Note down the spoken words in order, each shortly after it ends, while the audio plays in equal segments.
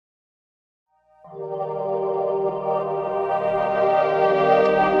Hi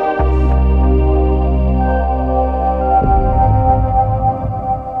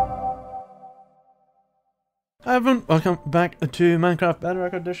everyone, welcome back to Minecraft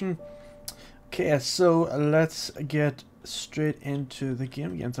Bedrock Edition. Okay, so let's get straight into the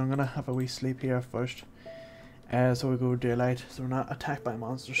game again. So I'm gonna have a wee sleep here first. So we go daylight, so we're not attacked by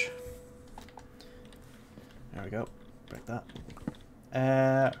monsters. There we go. Break that.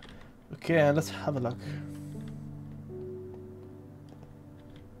 Okay, let's have a look.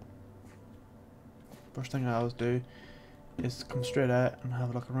 First thing I always do is come straight out and have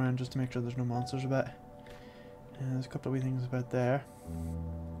a look around just to make sure there's no monsters about. There's a couple of wee things about there.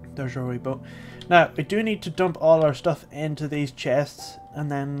 There's our wee boat. Now, we do need to dump all our stuff into these chests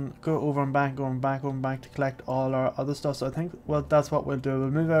and then go over and back, going back to collect all our other stuff. So I think, well, that's what we'll do. We'll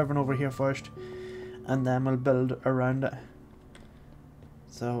move everyone over here first and then we'll build around it.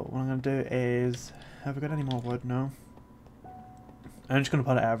 So what I'm going to do is, have we got any more wood? No. I'm just going to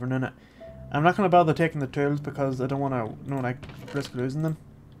put everything in it. I'm not going to bother taking the tools because I don't want to, risk losing them.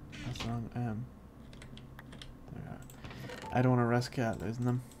 That's wrong. I don't want to risk losing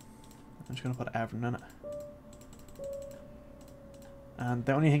them. I'm just going to put everything in it. And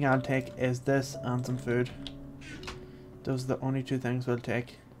the only thing I'll take is this and some food. Those are the only two things we'll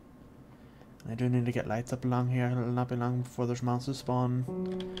take. I do need to get lights up along here. It'll not be long before there's monsters spawn.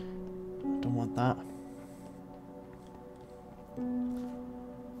 Don't want that.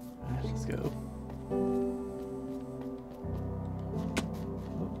 Right, let's go.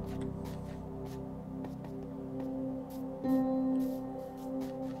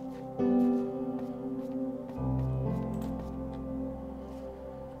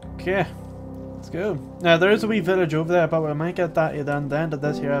 Okay, let's go. Now there is a wee village over there, but we might get that either at the end of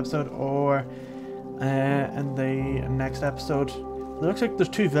this here episode or in the next episode. It looks like there's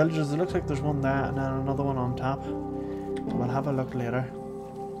two villages. It looks like there's one there and then another one on top. So we'll have a look later.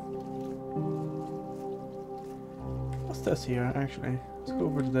 What's this here actually? Let's go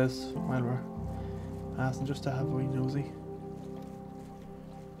over to this while we're passing just to have a wee nosy.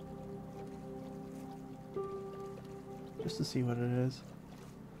 Just to see what it is.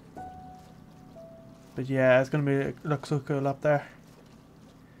 But yeah, it's gonna be look so cool up there.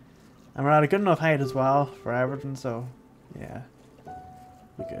 And we're at a good enough height as well for everything, so yeah.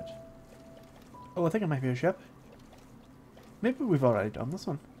 Be good. Oh, I think it might be a ship. Maybe we've already done this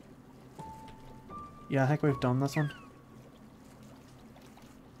one. Yeah, I think we've done this one.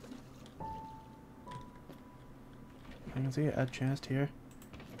 I can see a chest here.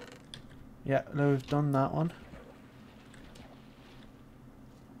 Yeah, no, we've done that one.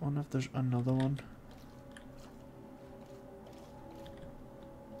 I wonder if there's another one.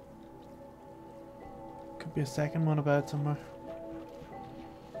 Could be a second one about somewhere.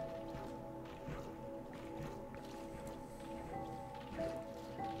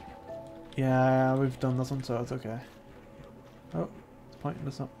 Yeah, we've done this one, so it's okay. Oh, it's pointing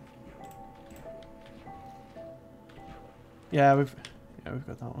to something. Yeah, we've got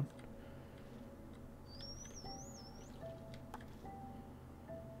that one.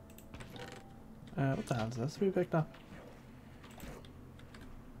 What the hell is this we picked up?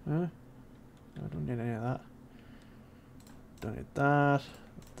 Huh? I don't need any of that. Don't need that.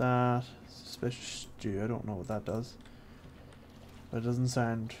 That. Suspicious stew. I don't know what that does. But it doesn't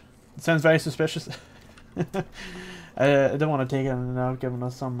sound... It sounds very suspicious. I don't want to take it and now giving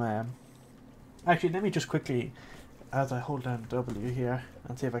us some... Actually, let me just quickly, as I hold down W here,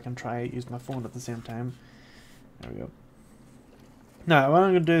 and see if I can try use my phone at the same time. There we go. Now, what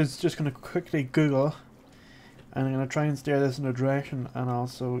I'm going to do is just going to quickly Google. And I'm going to try and steer this in a direction and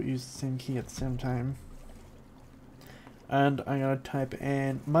also use the same key at the same time. And I'm going to type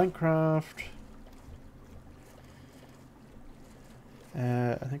in Minecraft.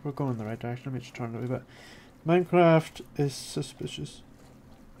 I think we're going in the right direction. Let me just turn it a wee bit. Minecraft is suspicious.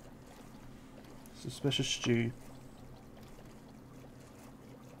 Suspicious stew.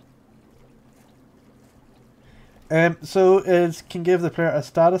 So it can give the player a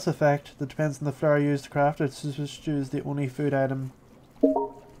status effect that depends on the flour used to craft it. Suspicious stew is the only food item.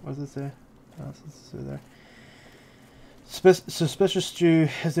 What does it say? Oh, it says there. Suspicious stew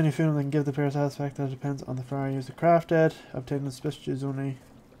is the only food that can give the player a status effect that depends on the flour used to craft it. Obtaining the suspicious stew is only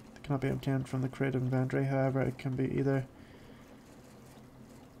cannot be obtained from the creative inventory. However, it can be either.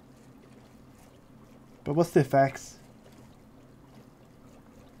 But what's the effects?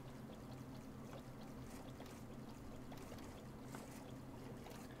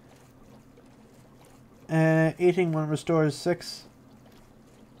 Eating one restores 6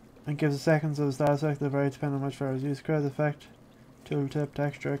 and gives a seconds of the status effect that vary depending on how much fire is used. Create the effect tooltip,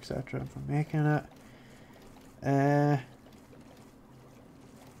 texture, etc. for making it.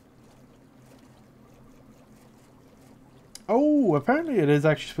 Oh, apparently it is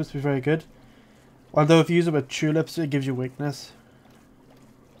actually supposed to be very good. Although if you use it with tulips, it gives you weakness.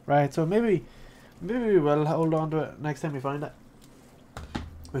 Right, so maybe we will hold on to it next time we find it.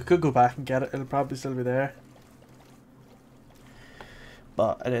 We could go back and get it. It'll probably still be there.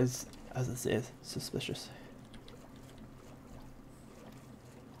 But it is, as it says, suspicious.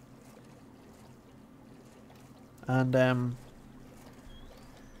 And I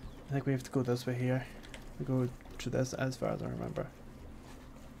think we have to go this way here. We go to this as far as I remember.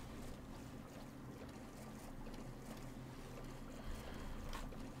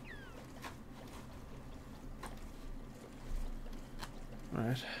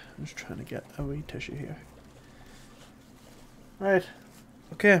 Right, I'm just trying to get a wee tissue here. Right,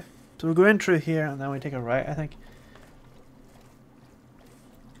 okay, so we'll go in through here and then we take a right, I think.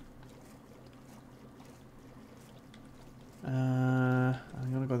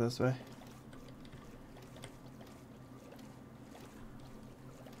 I'm gonna go this way.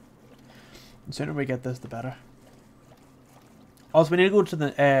 The sooner we get this, the better. Also, we need to go to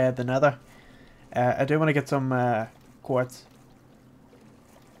the nether. I do want to get some quartz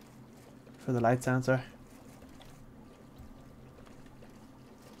for the light sensor.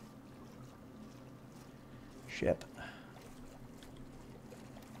 Shit.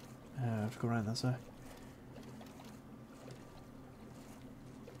 I have to go around this way.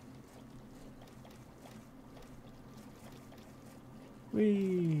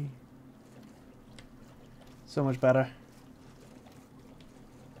 Whee! So much better.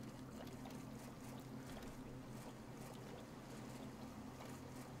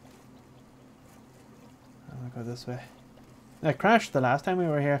 I'm gonna go this way. I crashed the last time we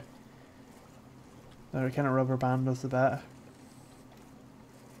were here. They kind of rubber band us a bit.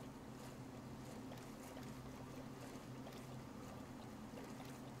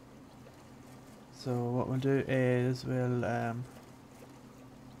 So what we'll do is we'll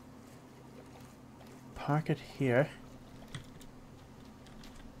park it here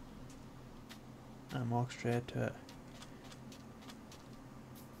and walk straight to it,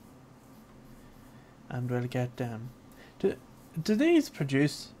 and we'll get do these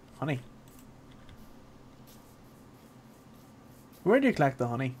produce honey? Where do you collect the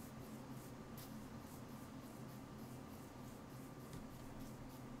honey?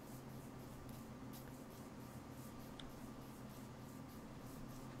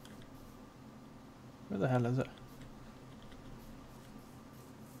 Where the hell is it?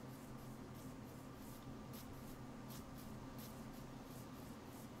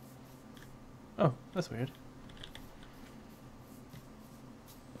 Oh, that's weird.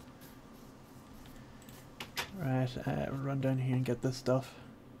 Right, we'll run down here and get this stuff.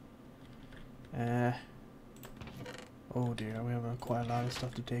 Oh dear, we have quite a lot of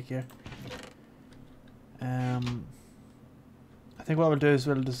stuff to take here. I think what we'll do is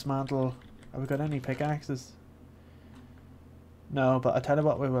we'll dismantle. Have we got any pickaxes? No, but I tell you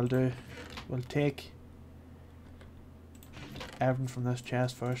what we will do. We'll take everything from this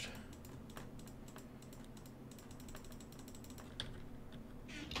chest first.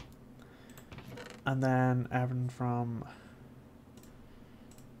 And then everything from...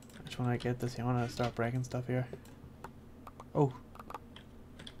 I just want to get this. I want to start breaking stuff here. Oh.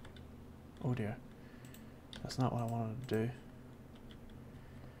 Oh dear. That's not what I wanted to do.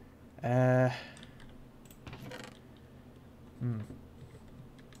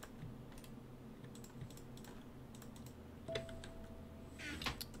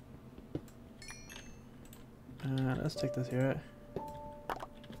 Let's take this here.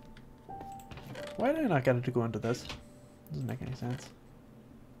 Why did I not get it to go into this? Doesn't make any sense.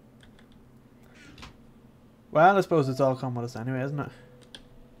 Well, I suppose it's all come with us anyway, isn't it?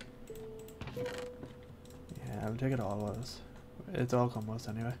 Yeah, I'll take it all with us. It's all come with us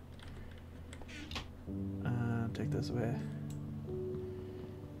anyway. And take this away.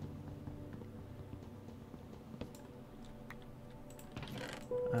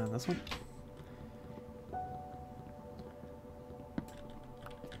 And this one.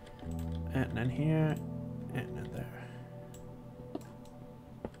 And in here, and in there.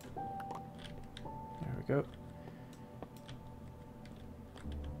 There we go.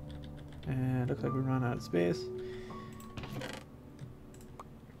 And looks like we ran out of space.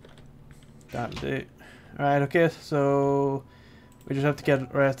 That'll do. Alright, okay, so we just have to get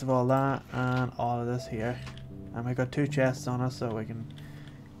the rest of all that and all of this here. And we got 2 chests on us, so we can,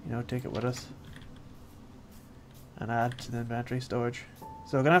 you know, take it with us and add to the inventory storage.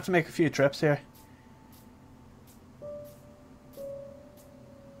 So we're gonna have to make a few trips here.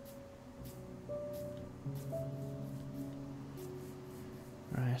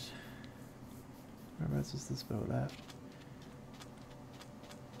 Right. Whereabouts is this boat left?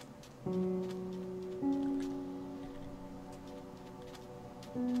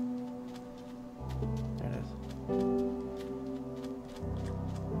 There it is.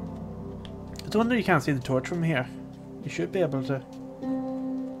 It's a wonder you can't see the torch from here. You should be able to.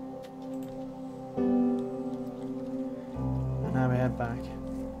 And now we head back.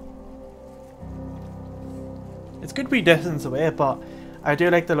 It's good to be distance away, but I do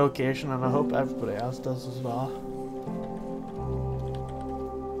like the location and I hope everybody else does as well.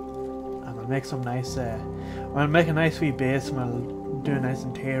 And we'll make some nice, we'll make a nice wee base and we'll do a nice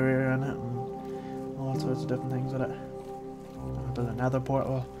interior in it and all sorts of different things with it. I'll build a nether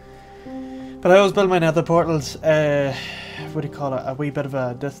portal. But I always build my nether portals, what do you call it, a wee bit of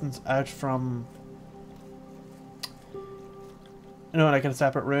a distance out from, you know, like in a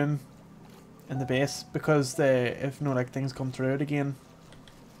separate room in the base, because if no, like things come through it again,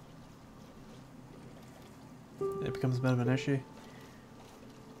 it becomes a bit of an issue.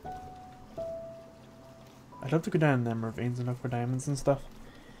 I'd love to go down them ravines and look for diamonds and stuff.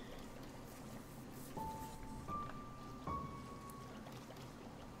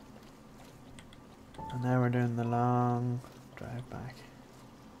 And now we're doing the long drive back.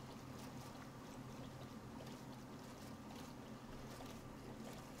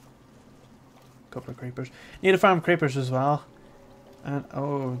 Couple of creepers. Need to farm creepers as well. And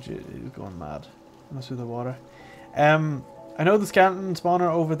oh, gee, he's going mad. Must through the water. I know the skeleton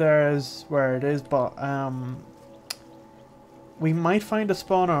spawner over there is where it is, but we might find a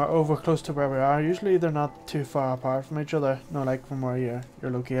spawner over close to where we are. Usually they're not too far apart from each other. No, like from where you're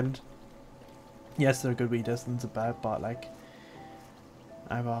located. Yes, they're a good wee distance about, but like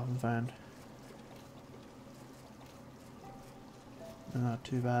I've often found they're not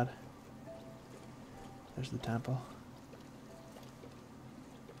too bad. There's the temple.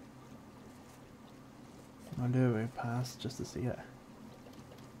 I'll do a way past just to see it.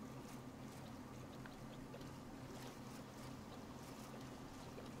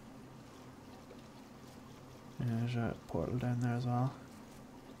 And there's a portal down there as well.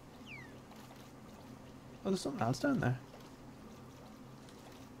 Oh, there's something else down there.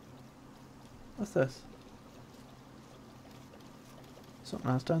 What's this? Something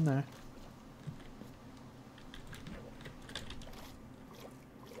else down there.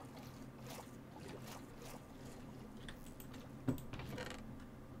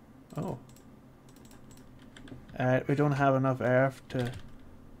 Oh. We don't have enough air to...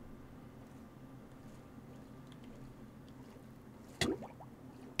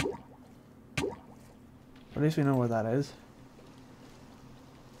 At least we know where that is.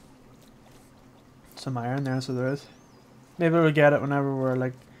 Some iron there, so there is. Maybe we'll get it whenever we're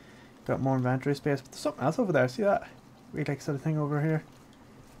like got more inventory space. But there's something else over there. See that? Weird like sort of thing over here.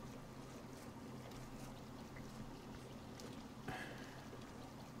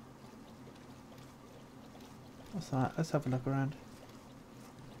 What's that? Let's have a look around.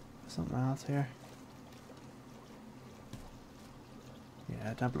 There's something else here.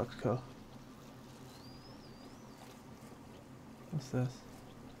 Yeah, that looks cool. What's this?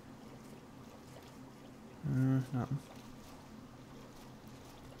 Nothing.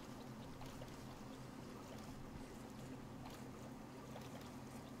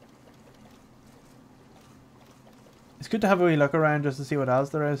 It's good to have a wee look around just to see what else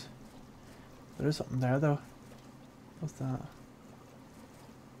there is. There is something there though. What's that?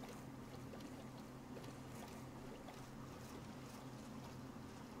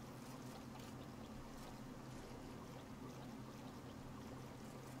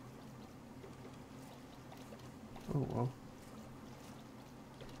 Oh, whoa.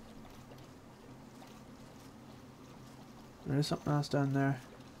 There is something else down there.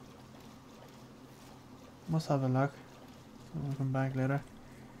 Must have a look. I'll come back later.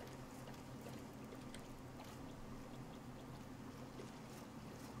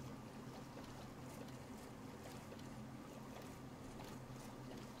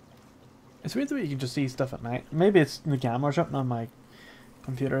 It's weird that you can just see stuff at night. Maybe it's the camera or something on my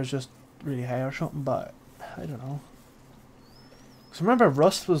computer is just really high or something, but I don't know. Because remember,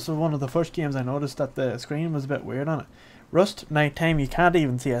 Rust was one of the first games I noticed that the screen was a bit weird on it. Rust, nighttime, you can't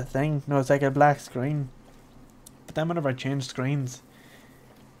even see a thing. No, it's like a black screen. But then whenever I changed screens,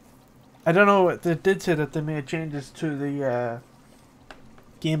 I don't know, they did say that they made changes to the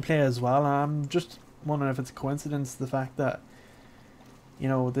gameplay as well. And I'm just wondering if it's a coincidence, the fact that, you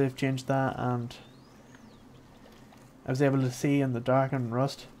know, they've changed that and I was able to see in the dark in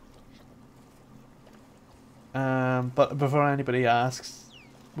Rust. But before anybody asks,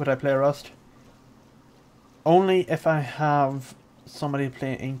 would I play Rust? Only if I have somebody to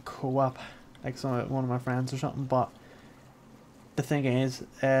play in co-op, like one of my friends or something. But the thing is,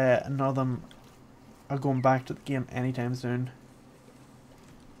 none of them are going back to the game anytime soon.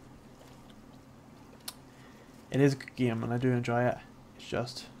 It is a good game and I do enjoy it. It's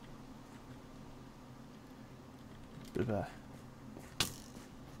just a bit of a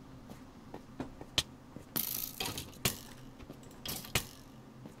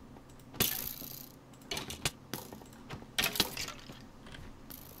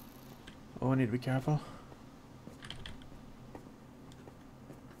oh, I need to be careful.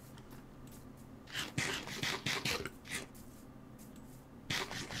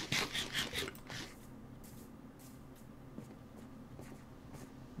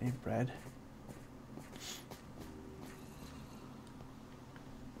 Need bread.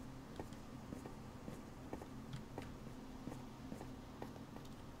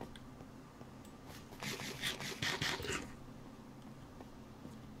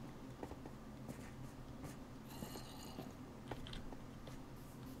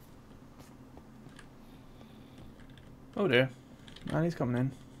 Oh dear. Well, he's coming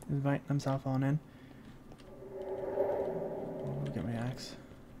in. He's inviting himself on in. Oh, get my axe.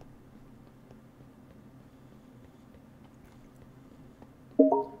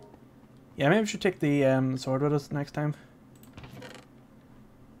 Yeah, maybe we should take the sword with us next time.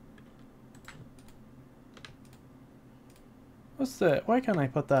 What's the... Why can't I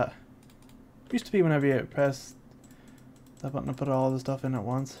put that? It used to be whenever you press that button to put all the stuff in at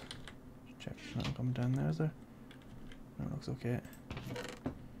once. Check, nothing coming down there, is there? No, it looks okay.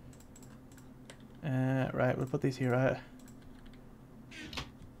 Right, we'll put these here out.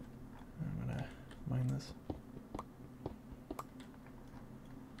 I'm gonna mine this.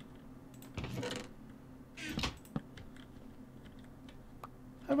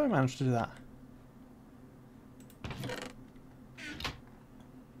 How have I managed to do that?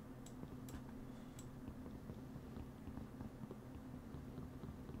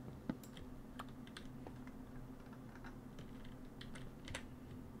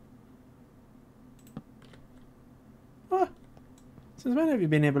 What? Since when have you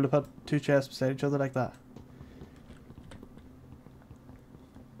been able to put two chests beside each other like that?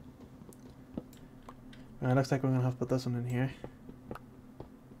 Right, looks like we're gonna have to put this one in here.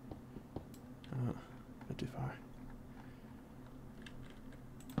 Oh, a bit too far.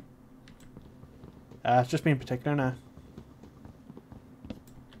 It's just being particular now.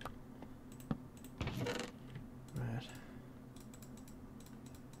 Right.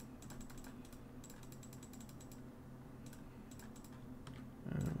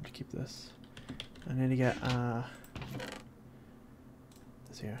 To keep this. I need to get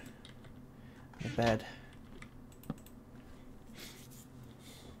this here. The bed.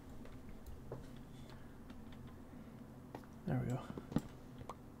 There we go.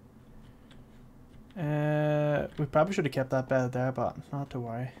 We probably should have kept that bed there, but not to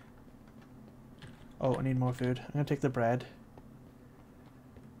worry. Oh, I need more food. I'm gonna take the bread.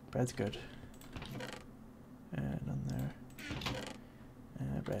 Bread's good. None there.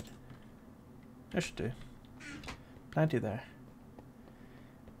 Bread. That should do. Plenty there.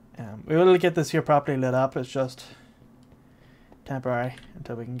 We will get this here properly lit up. It's just temporary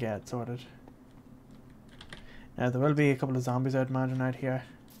until we can get it sorted. Now there will be a couple of zombies I'd imagine out here.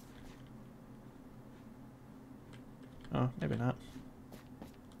 Oh, maybe not.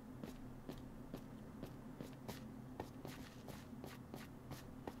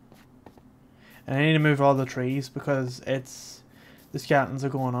 And I need to move all the trees because it's the skeletons are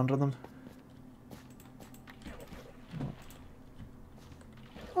going under them.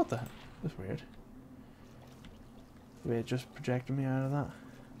 What the hell? That's weird. The way it just projected me out of that.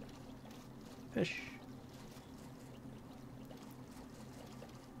 Fish.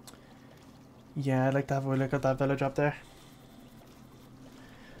 Yeah, I'd like to have a look at that village up there.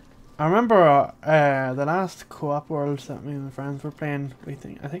 I remember the last co-op world that me and my friends were playing.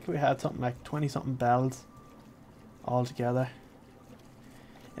 I think we had something like 20 something bells all together.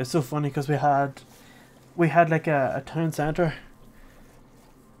 It was so funny because we had like a town centre,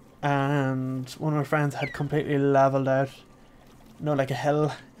 and one of my friends had completely leveled out, you know, like a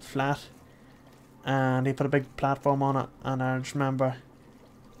hill flat, and he put a big platform on it, and I just remember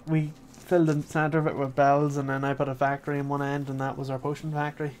we filled the centre of it with bells, and then I put a factory in one end, and that was our potion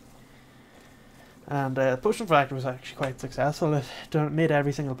factory. And the potion factory was actually quite successful. It made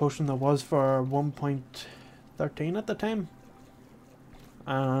every single potion there was for 1.13 at the time.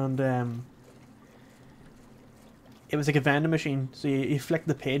 And it was like a vending machine, so you flick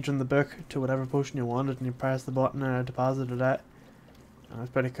the page on the book to whatever potion you wanted, and you press the button and it deposited it. And it was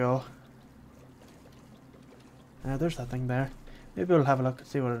pretty cool. There's that thing there. Maybe we'll have a look and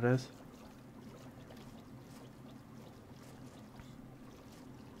see what it is.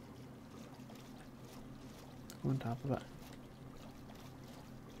 Go on top of it.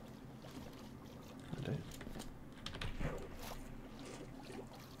 I do.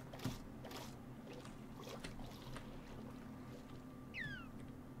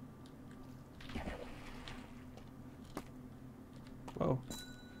 Whoa.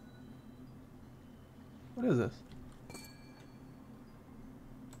 What is this?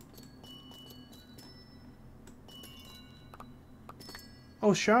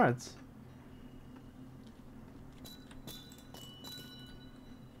 Oh, shards.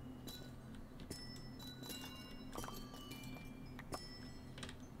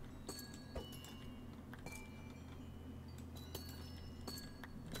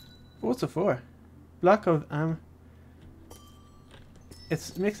 What's it for? Block of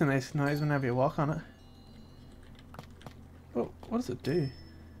it makes a nice noise whenever you walk on it. Oh, what does it do?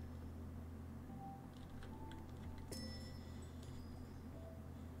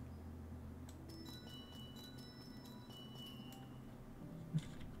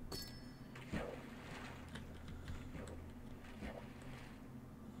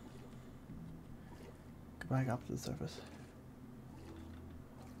 Go back up to the surface.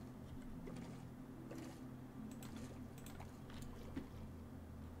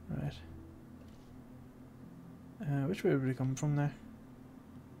 Right. Which way would we come from there?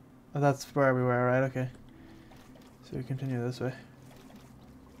 Oh, that's where we were, right? Okay. So we continue this way.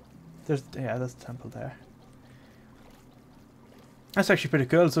 There's, yeah, there's the temple there. That's actually pretty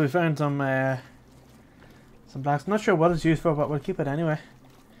cool. So we found some blocks. I'm not sure what it's used for, but we'll keep it anyway.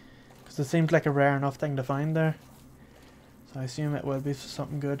 Because it seems like a rare enough thing to find there. So I assume it will be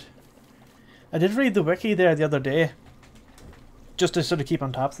something good. I did read the wiki there the other day, just to sort of keep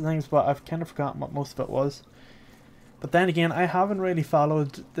on top of things, but I've kind of forgotten what most of it was. But then again, I haven't really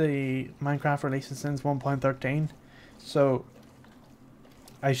followed the Minecraft releases since 1.13, so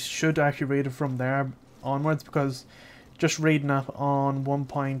I should actually read it from there onwards, because just reading up on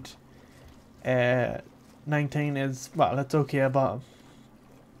 1.19 is, well, it's okay, but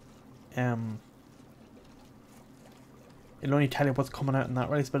it'll only tell you what's coming out in that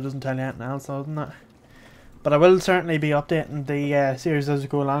release, but it doesn't tell you anything else other than that. But I will certainly be updating the series as we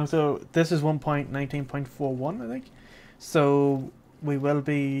go along. So this is 1.19.41, I think. So we will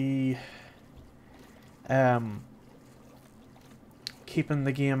be keeping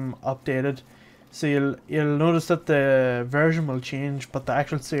the game updated. So you'll notice that the version will change, but the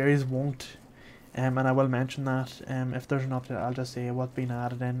actual series won't. And I will mention that. If there's an update, I'll just say what's been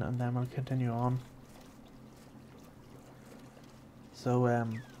added in, and then we'll continue on. So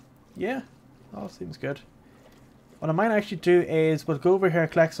yeah, all seems good. What I might actually do is we'll go over here,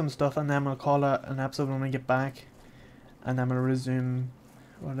 collect some stuff, and then we'll call it an episode when we get back. And then we'll resume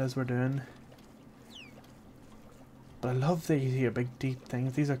what it is we're doing. But I love these here big deep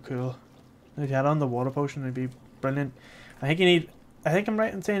things. These are cool. If you had on the water potion, it'd be brilliant. I think I'm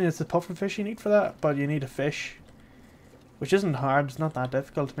right in saying it's a pufferfish you need for that, but you need a fish. Which isn't hard, it's not that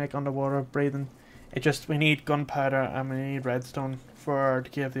difficult to make underwater breathing. It just, we need gunpowder and we need redstone to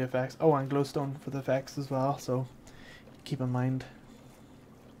give the effects. Oh, and glowstone for the effects as well, so keep in mind.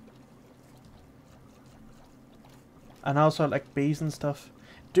 And also like bees and stuff.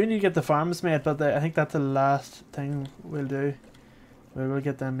 Do need to get the farms made, but I think that's the last thing we'll do. We will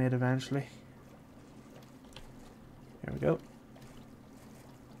get them made eventually. Here we go.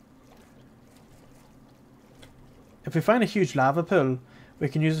 If we find a huge lava pool, we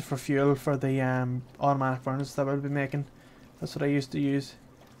can use it for fuel for the automatic furnace that we'll be making. That's what I used to use.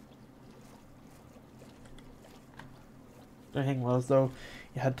 The thing was though,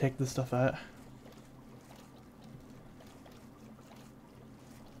 you had to take the stuff out.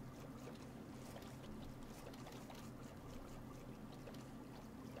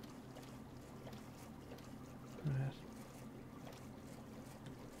 Right.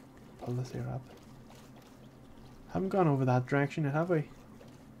 Pull this here up. Haven't gone over that direction yet, have we?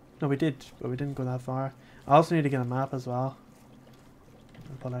 No, we did, but we didn't go that far. I also need to get a map as well.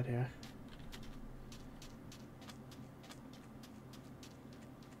 I'll pull out here.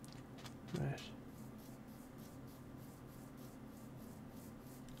 Right.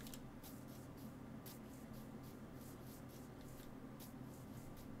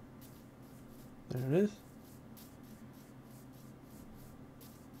 There it is.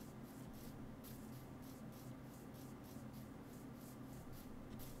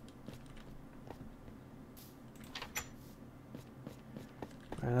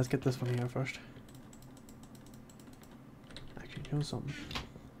 Alright, let's get this one here first. Actually, do something.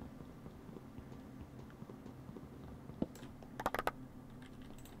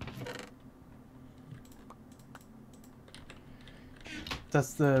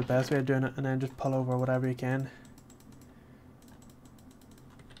 That's the best way of doing it, and then just pull over whatever you can.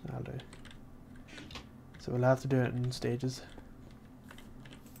 That'll do. So we'll have to do it in stages.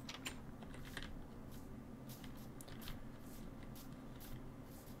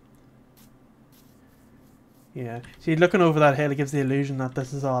 Yeah, see, looking over that hill, it gives the illusion that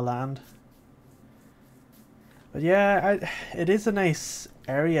this is all land. But yeah, it is a nice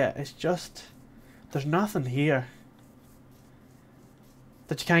area. It's just, there's nothing here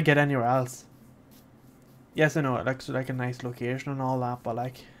that you can't get anywhere else. Yes, I know, it looks like a nice location and all that, but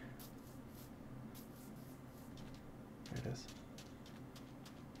like... There it is.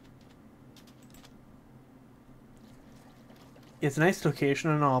 It's a nice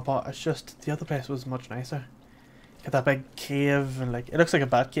location and all, but it's just, the other place was much nicer. Got that big cave, and like, it looks like a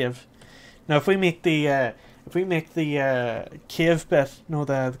bat cave. Now if we make the cave bit, no,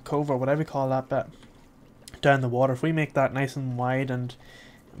 the cove or whatever you call that bit, down the water, if we make that nice and wide and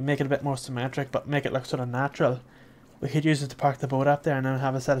make it a bit more symmetric but make it look sort of natural, we could use it to park the boat up there and then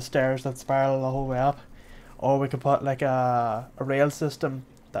have a set of stairs that spiral the whole way up. Or we could put like a rail system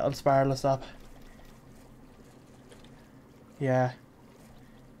that'll spiral us up. Yeah.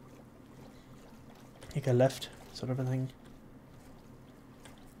 Like a lift sort of a thing.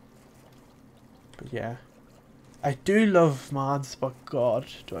 But yeah. I do love mods, but god,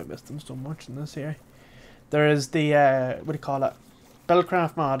 do I miss them so much in this here. There is the, what do you call it?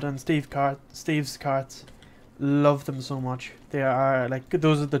 Buildcraft mod and Steve's Carts. Love them so much. They are, like,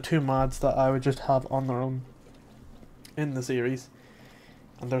 those are the two mods that I would just have on their own in the series.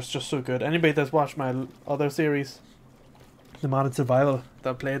 And they're just so good. Anybody that's watched my other series, the modded survival,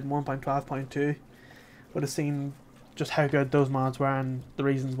 that played 1.12.2, would have seen just how good those mods were and the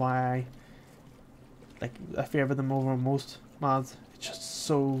reasons why I favour them over most mods. It's just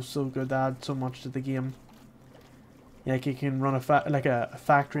so good. They add so much to the game. Like you can run a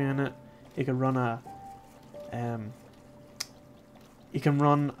factory in it. You can run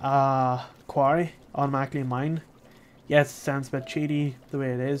a quarry, automatically mine. Yes, it sounds a bit cheaty the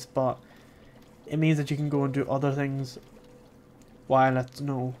way it is, but it means that you can go and do other things while it's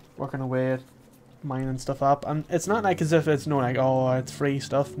working away at mining stuff up. And it's not like as if it's like, oh, it's free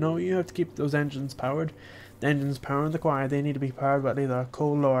stuff. No, you have to keep those engines powered. The engines powering the quarry, they need to be powered with either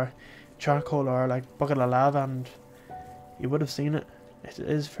coal or charcoal or like bucket of lava, and you would have seen it. It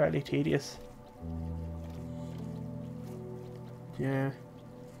is fairly tedious. Yeah.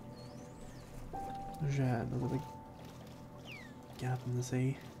 There's another big gap in the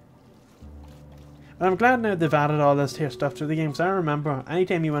sea. But I'm glad now they've added all this here stuff to the game, because I remember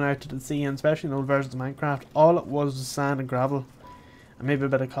anytime you went out to the sea, and especially in old versions of Minecraft, all it was sand and gravel and maybe a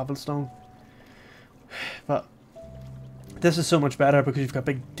bit of cobblestone. But this is so much better because you've got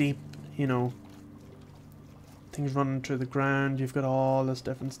big deep, things running through the ground. You've got all this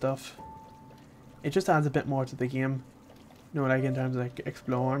different stuff. It just adds a bit more to the game, like in terms of like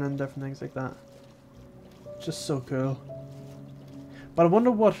exploring and different things like that. Just so cool. But I wonder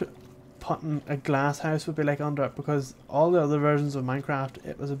what putting a glass house would be like under it, because all the other versions of Minecraft,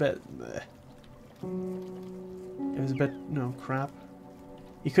 it was a bit crap.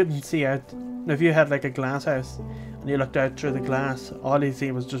 You couldn't see out. Now if you had like a glass house and you looked out through the glass, all you'd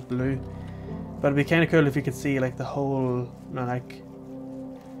see was just blue. But it'd be kind of cool if you could see like the whole, like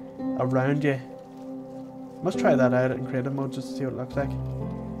around you. Must try that out in creative mode just to see what it looks like.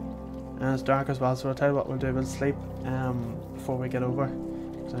 And it's dark as well, so I'll tell you what we'll do. We'll sleep before we get over,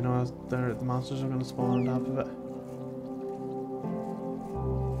 because I know the monsters are going to spawn on top of it.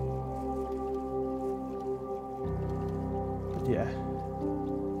 But yeah,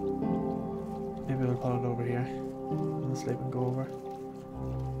 maybe we'll put it over here and we'll sleep and go over.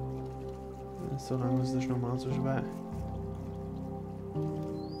 And so long as there's no monsters about,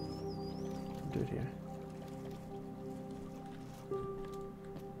 do it here.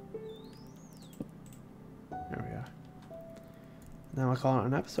 There we are. Now I'll call it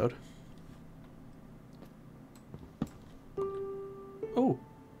an episode. Oh!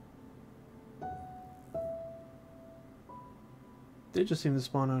 They just seem to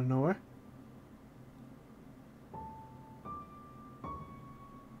spawn out of nowhere.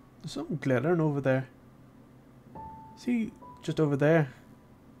 There's something glittering over there. See, just over there.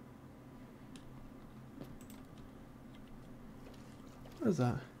 What is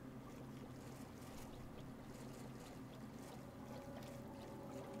that?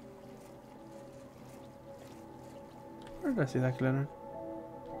 Where did I see that glittering?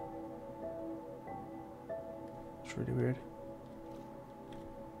 It's really weird.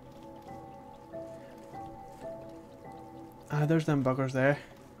 Ah, there's them buggers there.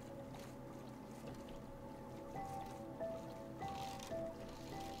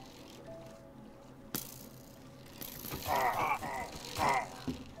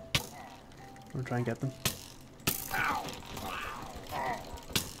 We'll try and get them.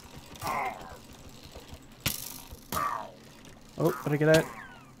 Oh, better get out.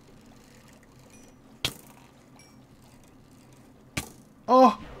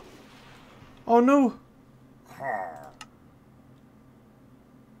 Oh! Oh no!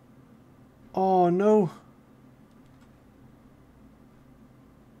 Oh no!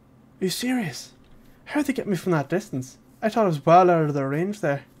 Are you serious? How'd they get me from that distance? I thought I was well out of their range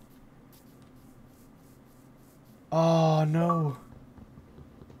there. Oh no.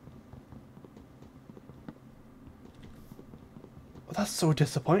 Well, that's so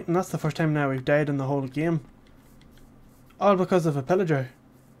disappointing. That's the first time now we've died in the whole game. All because of a pillager.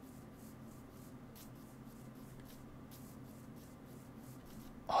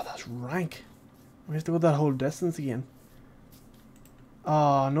 Oh, that's rank. We have to go that whole distance again.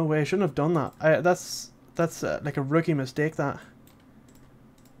 Oh, no way. I shouldn't have done that. That's like a rookie mistake, that.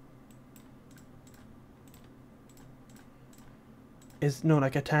 Is, no,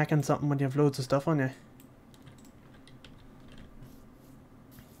 like attacking something when you have loads of stuff on you.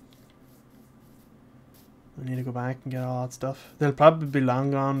 I need to go back and get all that stuff. They'll probably be long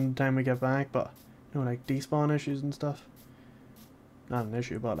gone by the time we get back, but, you know, like despawn issues and stuff. Not an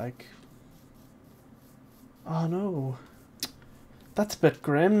issue, but like... Oh no. That's a bit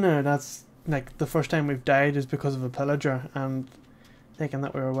grim now. That's like the first time we've died is because of a pillager, and thinking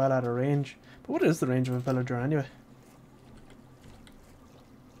that we were well out of range. But what is the range of a pillager anyway?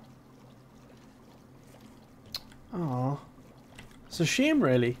 Oh, it's a shame,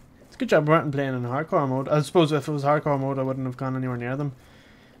 really. It's a good job we weren't playing in hardcore mode. I suppose if it was hardcore mode, I wouldn't have gone anywhere near them,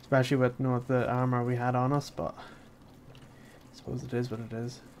 especially with, you know, the armor we had on us. But I suppose it is what it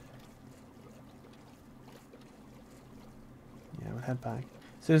is. Yeah, we'll head back.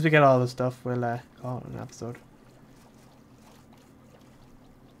 As soon as we get all the stuff, we'll call it an episode.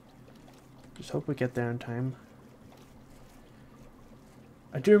 Just hope we get there in time.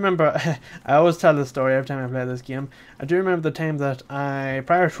 I do remember, I always tell this story every time I play this game. I do remember the time that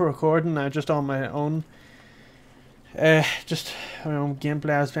prior to recording, just on my own, just my own gameplay,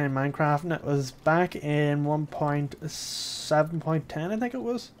 I was playing Minecraft, and it was back in 1.7.10, I think it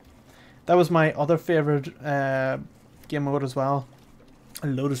was. That was my other favourite game mode as well. A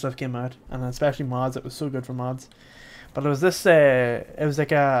load of stuff came out, and especially mods. It was so good for mods. But it was this, it was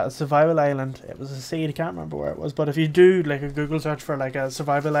like a survival island. It was a seed, I can't remember where it was. But if you do like a Google search for like a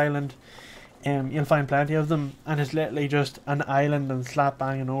survival island, you'll find plenty of them. And it's literally just an island and slap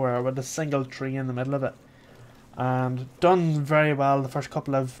bang nowhere with a single tree in the middle of it. And done very well the first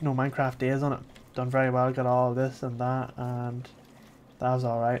couple of Minecraft days on it. Done very well, got all this and that, and that was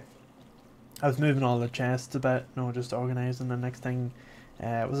alright. I was moving all the chests a bit, just organising. The next thing,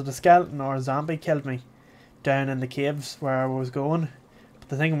 was it a skeleton or a zombie killed me down in the caves where I was going. But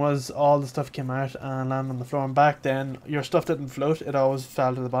the thing was, all the stuff came out and landed on the floor, and back then your stuff didn't float, it always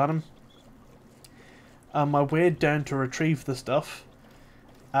fell to the bottom. On my way down to retrieve the stuff,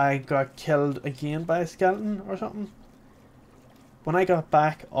 I got killed again by a skeleton or something. When I got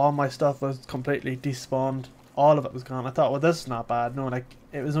back, all my stuff was completely despawned. All of it was gone. I thought, well, this is not bad. No, like,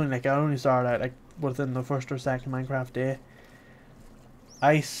 it was only like, I only started out like within the first or second Minecraft day.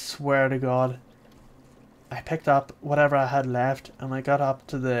 I swear to God, I picked up whatever I had left, and I got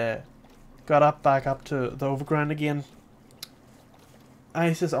back up to the overground again.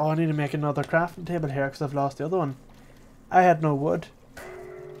 I says, oh, I need to make another crafting table here because I've lost the other one. I had no wood.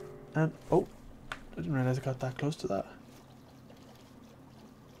 And, oh, I didn't realise I got that close to that.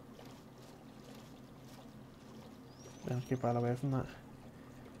 I'll keep well away from that.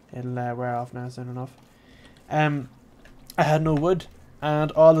 It'll wear off now soon enough. I had no wood,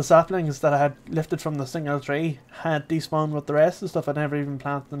 and all the saplings that I had lifted from the single tree had despawned with the rest of the stuff. I never even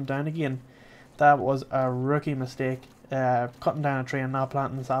planted them down again. That was a rookie mistake. Cutting down a tree and not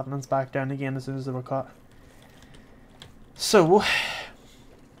planting the saplings back down again as soon as they were cut. So,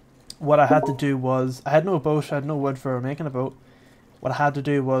 what I had to do was, I had no boat, I had no wood for making a boat. What I had to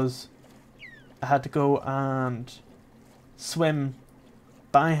do was, I had to go and swim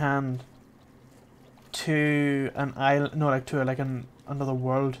by hand to an island, no, like to another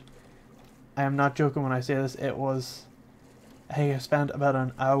world. I am not joking when I say this. It was, I spent about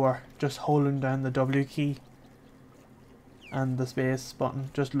an hour just holding down the W key and the space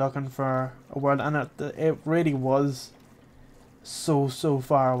button, just looking for a world, and it really was so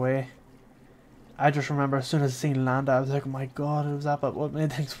far away. I just remember as soon as I seen land, I was like, oh my God, it was that. But what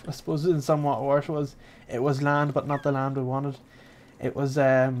made things, I suppose, somewhat worse was it was land, but not the land we wanted. It was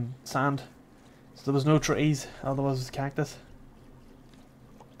sand. So there was no trees, all there was cactus.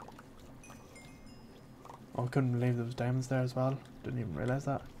 Oh, I couldn't believe there was diamonds there as well. Didn't even realise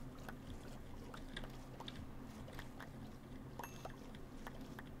that.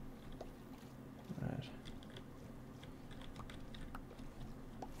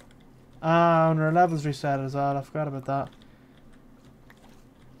 Ah, and our levels reset as well. I forgot about that.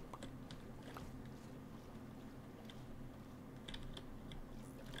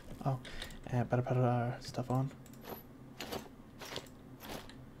 Oh, better put our stuff on.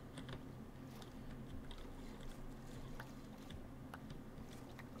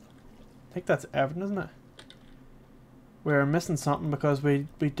 I think that's everything, isn't it? We're missing something because we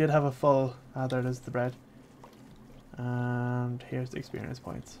did have a full... Ah, there it is, the bread. And here's the experience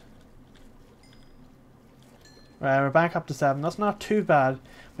points. Right, we're back up to 7. That's not too bad.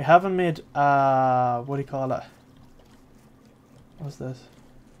 We haven't made, what do you call it? What's this?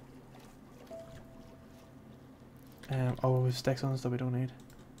 Oh, we have sticks on us that we don't need.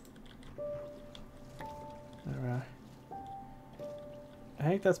 There we are. I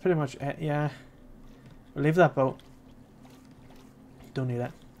think that's pretty much it, yeah. We'll leave that boat. Don't need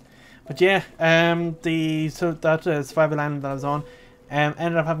it. But yeah, so that survival island that I was on,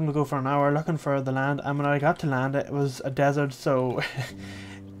 ended up having to go for an hour looking for the land, and when I got to land it was a desert, so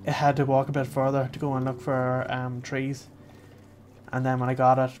it had to walk a bit further to go and look for trees. And then when I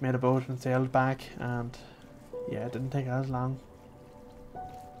got it, made a boat and sailed back, and yeah, it didn't take as long.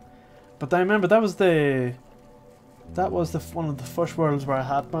 But I remember that was one of the first worlds where I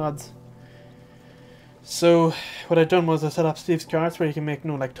had mods. So what I'd done was I set up Steve's carts where you can make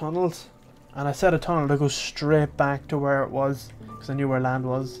like tunnels, and I set a tunnel to go straight back to where it was because I knew where land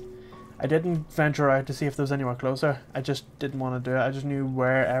was. I didn't venture out to see if there was anywhere closer. I just didn't want to do it. I just knew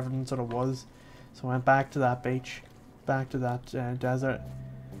where everything sort of was. So I went back to that beach, back to that desert,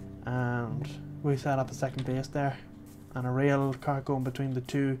 and we set up a second base there, and a rail cart going between the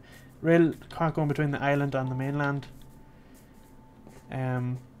two, the island and the mainland.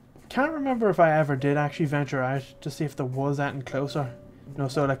 Can't remember if I ever did actually venture out to see if there was anything closer. You know,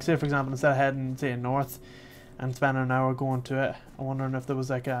 so like say for example, instead of heading say north and spending an hour going to it, I'm wondering if there was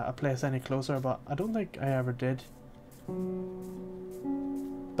like a place any closer, but I don't think I ever did.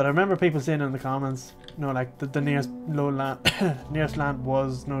 But I remember people saying in the comments, you know, like the nearest nearest land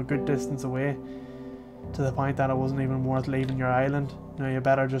was a good distance away, to the point that it wasn't even worth leaving your island. You know, you're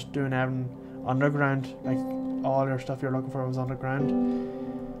better just doing everything underground, like all your stuff you're looking for was underground.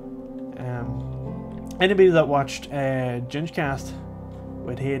 Anybody that watched Gingecast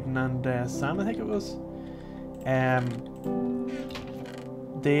with Hayden and Sam, I think it was,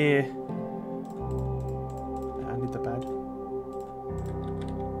 they... I need the bed.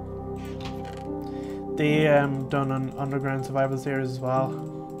 They done an underground survival series as well.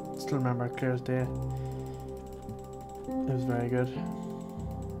 Still remember it clear as day. It was very good.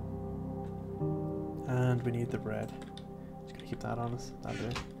 And we need the bread. Just gonna keep that on us. That'll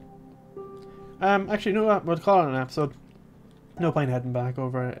do. Actually, no, we'll call it an episode. No point heading back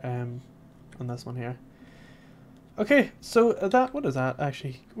over on this one here. Okay, so what is that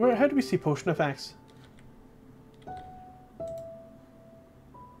actually? How do we see potion effects?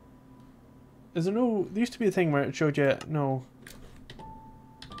 Is there no? There used to be a thing where it showed you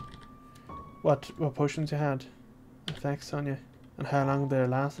what potions you had, effects on you, and how long they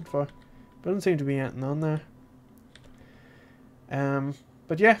lasted for. But doesn't seem to be anything on there.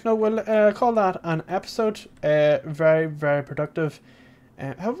 But yeah, no, we'll call that an episode. Very, very productive.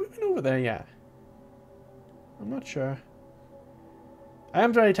 Have we been over there yet? I'm not sure. I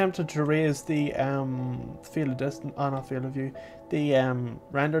am very tempted to raise the field of distance, not field of view, the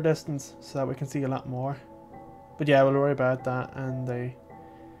render distance, so that we can see a lot more. But yeah, we'll worry about that in the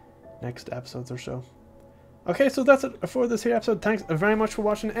next episodes or so. Okay, so that's it for this here episode. Thanks very much for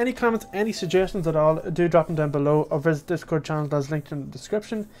watching. Any comments, any suggestions at all, do drop them down below, or visit Discord channel that's linked in the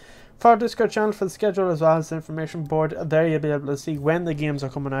description. For our Discord channel for the schedule as well as the information board, there you'll be able to see when the games are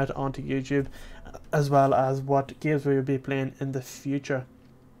coming out onto YouTube, as well as what games we will be playing in the future.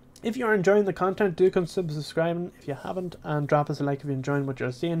 If you are enjoying the content, do consider subscribing if you haven't, and drop us a like if you're enjoying what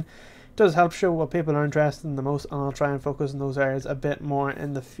you're seeing. It does help show what people are interested in the most, and I'll try and focus on those areas a bit more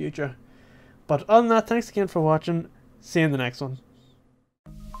in the future. But other than that, thanks again for watching. See you in the next one.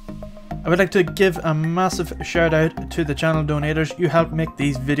 I would like to give a massive shout out to the channel donators. You help make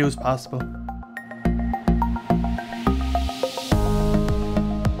these videos possible.